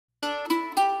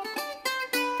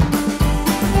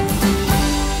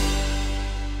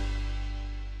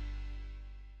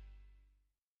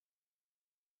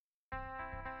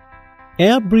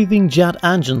Air-breathing jet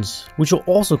engines, which are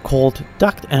also called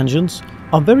duct engines,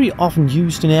 are very often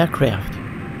used in aircraft.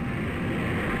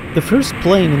 The first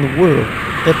plane in the world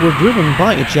that were driven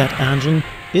by a jet engine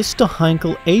is the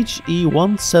Heinkel He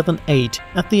 178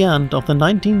 at the end of the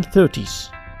 1930s.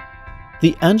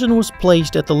 The engine was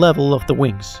placed at the level of the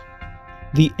wings.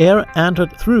 The air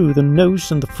entered through the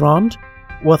nose in the front,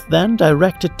 was then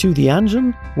directed to the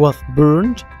engine, was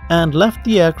burned, and left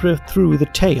the aircraft through the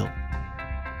tail.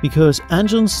 Because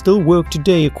engines still work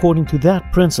today according to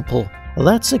that principle,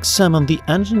 let's examine the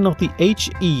engine of the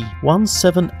He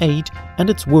 178 and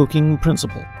its working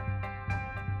principle.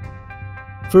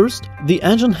 First, the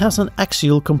engine has an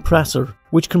axial compressor,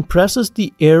 which compresses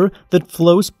the air that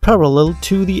flows parallel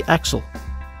to the axle.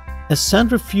 A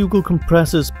centrifugal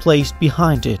compressor is placed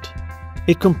behind it.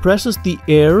 It compresses the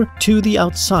air to the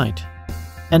outside.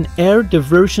 An air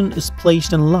diversion is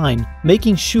placed in line,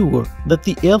 making sure that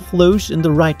the air flows in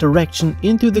the right direction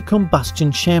into the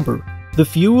combustion chamber. The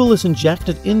fuel is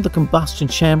injected in the combustion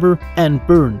chamber and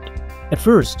burned. At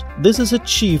first, this is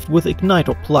achieved with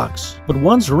Ignitor plugs, but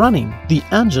once running, the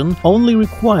engine only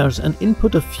requires an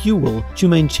input of fuel to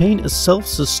maintain a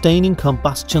self-sustaining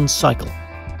combustion cycle.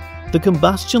 The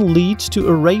combustion leads to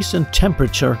a rise in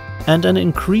temperature and an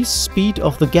increased speed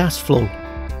of the gas flow.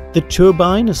 The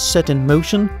turbine is set in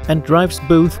motion and drives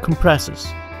both compressors.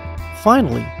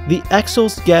 Finally, the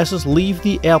exhaust gases leave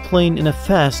the airplane in a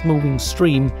fast-moving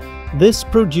stream. This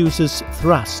produces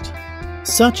thrust.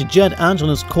 Such a jet engine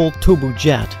is called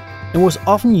turbojet and was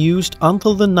often used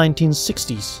until the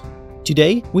 1960s.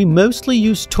 Today, we mostly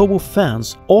use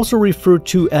turbofans, also referred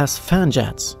to as fan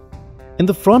jets. In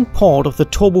the front part of the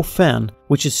turbofan,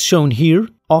 which is shown here,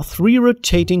 are 3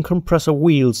 rotating compressor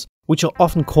wheels, which are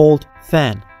often called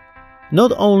fan.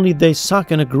 Not only they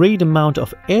suck in a great amount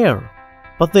of air,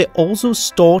 but they also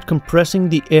start compressing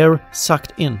the air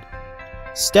sucked in.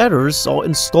 Stators are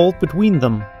installed between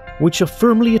them, which are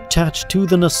firmly attached to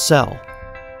the nacelle.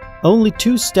 Only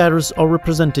 2 stators are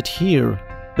represented here,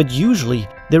 but usually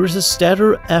there is a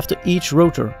stator after each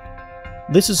rotor.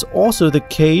 This is also the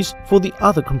case for the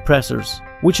other compressors,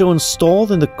 which are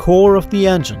installed in the core of the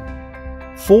engine.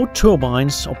 4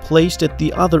 turbines are placed at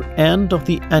the other end of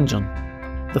the engine.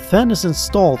 The fan is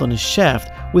installed on a shaft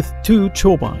with 2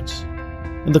 turbines.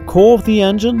 In the core of the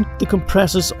engine, the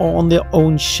compressors are on their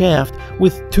own shaft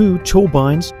with 2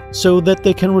 turbines so that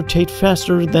they can rotate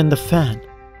faster than the fan.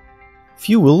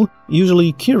 Fuel,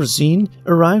 usually kerosene,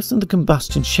 arrives in the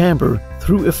combustion chamber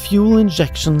through a fuel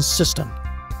injection system.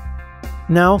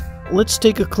 Now, let's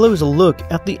take a closer look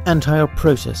at the entire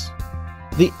process.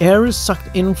 The air is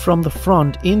sucked in from the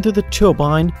front into the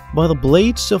turbine by the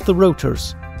blades of the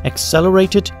rotors,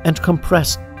 accelerated and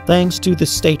compressed thanks to the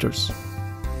stators.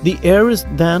 The air is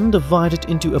then divided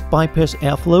into a bypass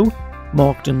airflow,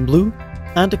 marked in blue,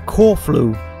 and a core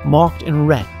flow, marked in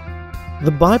red. The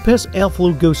bypass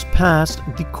airflow goes past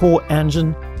the core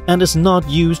engine and is not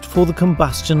used for the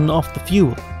combustion of the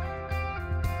fuel.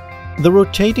 The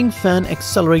rotating fan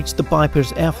accelerates the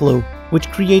bypass airflow,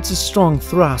 which creates a strong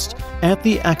thrust at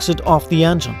the exit of the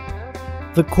engine.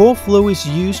 The core flow is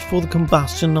used for the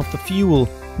combustion of the fuel,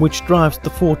 which drives the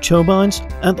 4 turbines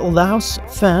and allows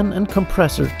fan and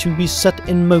compressor to be set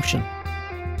in motion.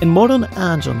 In modern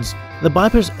engines, the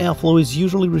bypass airflow is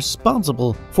usually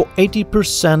responsible for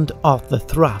 80% of the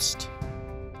thrust.